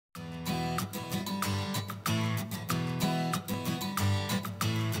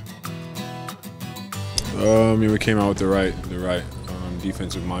We came out with the right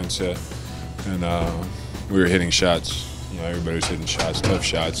defensive mindset, and we were hitting shots. Everybody was hitting shots, tough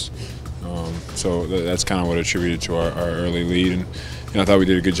shots. So that's kind of what attributed to our early lead. And I thought we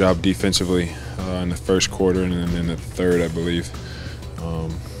did a good job defensively in the first quarter and then in the third, I believe.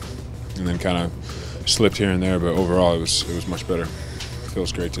 And then kind of slipped here and there, but overall it was much better. It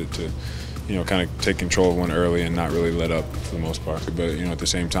feels great to kind of take control of one early and not really let up for the most part. But at the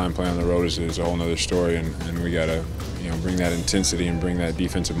same time, playing on the road is a whole other story, and we got to bring that intensity and bring that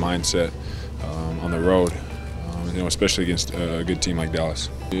defensive mindset on the road. Especially against a good team like Dallas.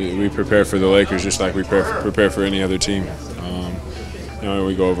 We prepare for the Lakers just like we prepare for any other team.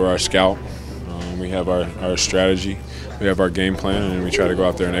 We go over our scout. We have our strategy. We have our game plan, and we try to go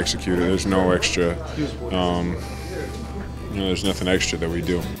out there and execute it. There's no extra. There's nothing extra that we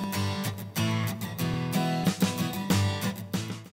do.